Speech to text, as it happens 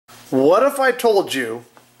What if I told you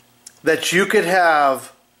that you could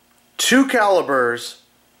have two calibers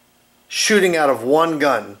shooting out of one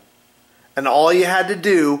gun, and all you had to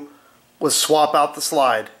do was swap out the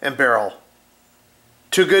slide and barrel?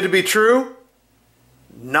 Too good to be true?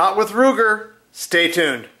 Not with Ruger. Stay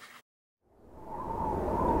tuned.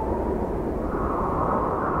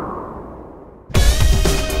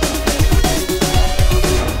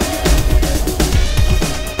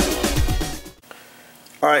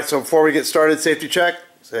 Alright, so before we get started, safety check.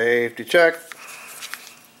 Safety check.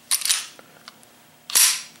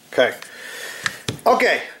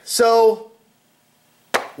 Okay, so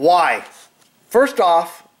why? First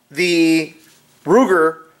off, the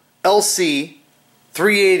Ruger LC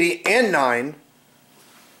 380 and 9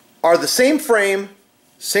 are the same frame,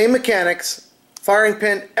 same mechanics, firing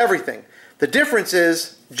pin, everything. The difference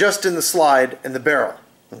is just in the slide and the barrel.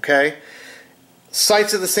 Okay?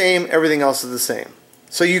 Sights are the same, everything else is the same.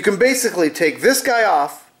 So you can basically take this guy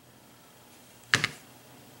off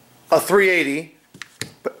a 380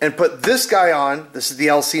 and put this guy on. This is the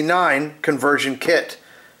LC9 Conversion Kit,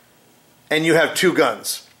 and you have two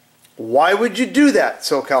guns. Why would you do that,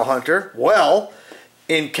 SoCal Hunter? Well,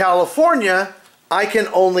 in California, I can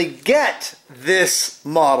only get this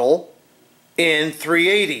model in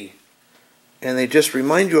 380, and they just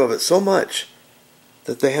remind you of it so much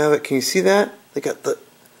that they have it. Can you see that? They got the...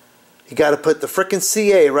 You got to put the frickin'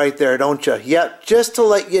 CA right there, don't you? Yep, just to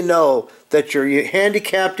let you know that you're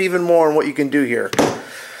handicapped even more in what you can do here.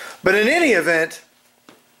 But in any event,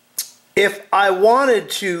 if I wanted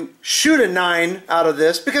to shoot a 9 out of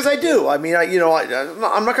this, because I do, I mean, I'm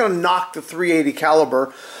not going to knock the 380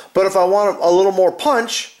 caliber, but if I want a little more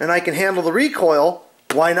punch and I can handle the recoil,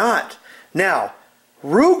 why not? Now,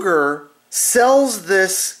 Ruger sells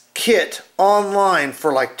this kit online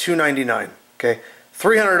for like $299, okay?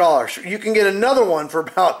 $300. You can get another one for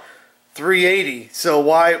about $380. So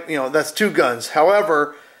why, that's two guns.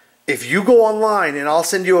 However, if you go online, and I'll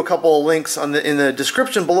send you a couple of links in the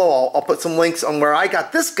description below, I'll put some links on where I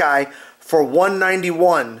got this guy for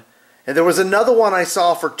 $191, and there was another one I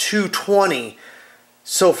saw for $220.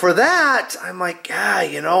 So for that, I'm like,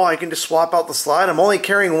 I can just swap out the slide. I'm only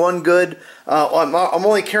carrying one good. I'm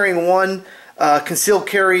only carrying one concealed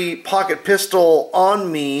carry pocket pistol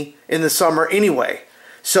on me in the summer anyway.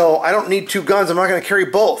 So I don't need two guns. I'm not going to carry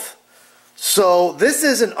both. So this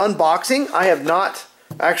is an unboxing. I have not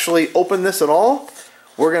actually opened this at all.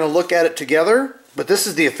 We're going to look at it together. But this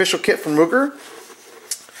is the official kit from Ruger.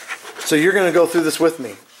 So you're going to go through this with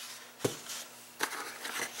me.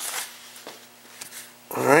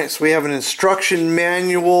 Alright, so we have an instruction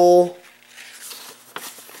manual.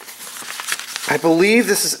 I believe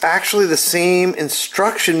this is actually the same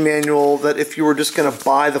instruction manual that if you were just going to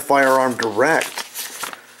buy the firearm direct.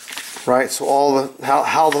 Right, so all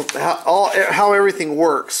the how everything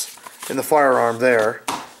works in the firearm there.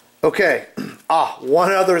 Okay,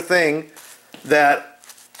 one other thing that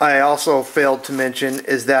I also failed to mention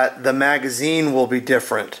is that the magazine will be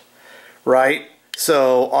different, right?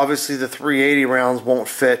 So obviously the 380 rounds won't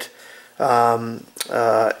fit in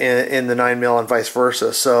the 9mm and vice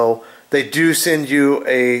versa. So they do send you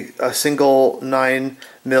a single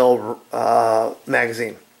 9mm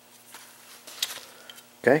magazine.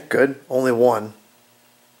 Okay, good. Only one.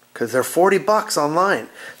 Because they're $40 online.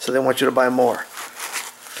 So they want you to buy more.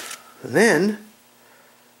 And then,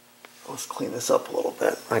 let's clean this up a little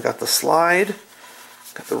bit. I got the slide.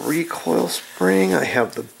 Got the recoil spring. I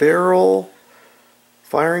have the barrel.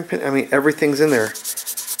 Firing pin. I mean, everything's in there.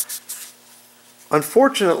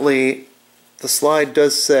 Unfortunately, the slide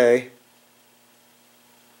does say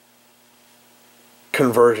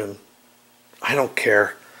conversion. I don't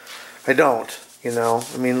care. I don't.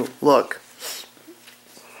 I mean, look,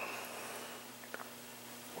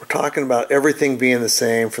 we're talking about everything being the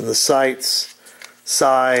same, from the sights,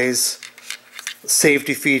 size,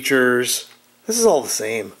 safety features. This is all the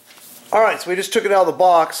same. Alright, so we just took it out of the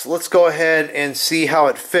box. Let's go ahead and see how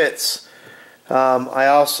it fits.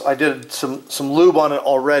 I did some lube on it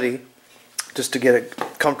already just to get it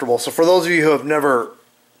comfortable. So for those of you who have never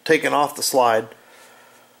taken off the slide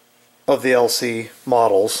of the LC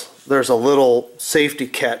models, there's a little safety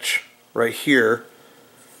catch right here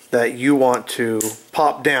that you want to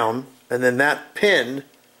pop down, and then that pin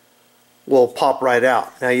will pop right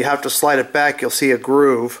out. Now you have to slide it back. You'll see a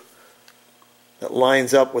groove that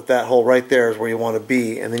lines up with that hole right there is where you want to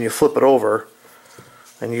be, and then you flip it over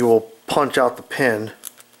and you will punch out the pin.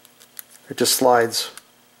 It just slides.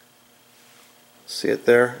 See it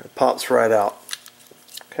there? It pops right out.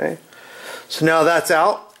 Okay, so now that's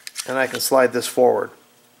out, and I can slide this forward.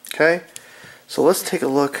 Okay, so let's take a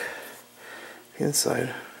look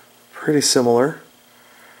inside. pretty similar.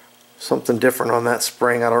 Something different on that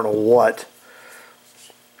spring, I don't know what.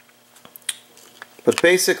 But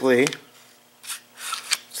basically,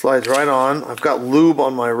 slides right on. I've got lube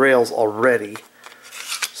on my rails already,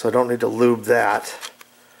 so I don't need to lube that.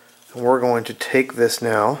 And we're going to take this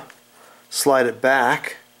now, slide it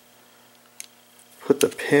back, put the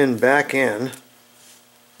pin back in.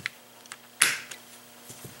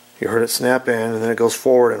 You heard it snap in, and then it goes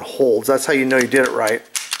forward and holds. That's how you know you did it right.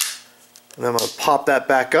 And I'm going to pop that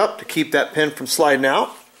back up to keep that pin from sliding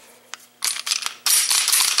out.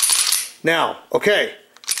 Now, okay,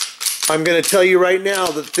 I'm going to tell you right now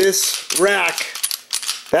that this rack,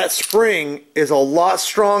 that spring, is a lot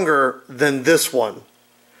stronger than this one.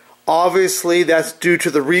 Obviously, that's due to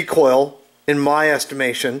the recoil, in my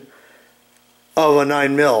estimation, of a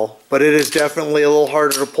 9mm, but it is definitely a little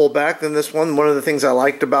harder to pull back than this one. One of the things I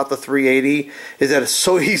liked about the 380 is that it's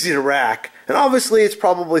so easy to rack, and obviously it's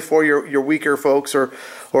probably for your weaker folks or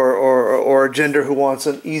a gender who wants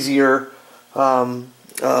an easier gun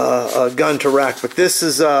to rack. But this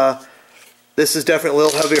is definitely a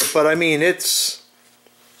little heavier. But I mean, it's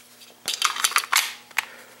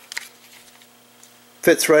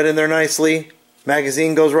fits right in there nicely.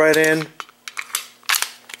 Magazine goes right in.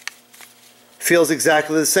 Feels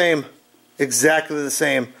exactly the same. Exactly the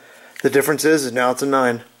same. The difference is now it's a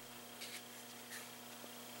 9.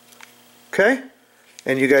 Okay?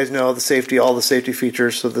 And you guys know the safety, all the safety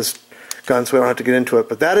features of this gun, so we don't have to get into it.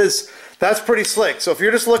 But that's pretty slick. So if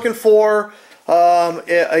you're just looking for a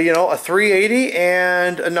 380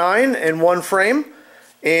 and a 9 in one frame,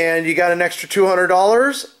 and you got an extra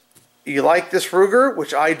 $200, you like this Ruger,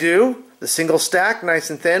 which I do, the single stack, nice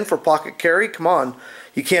and thin for pocket carry, come on.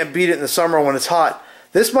 You can't beat it in the summer when it's hot.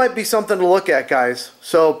 This might be something to look at, guys.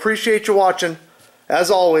 So appreciate you watching,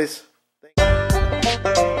 as always.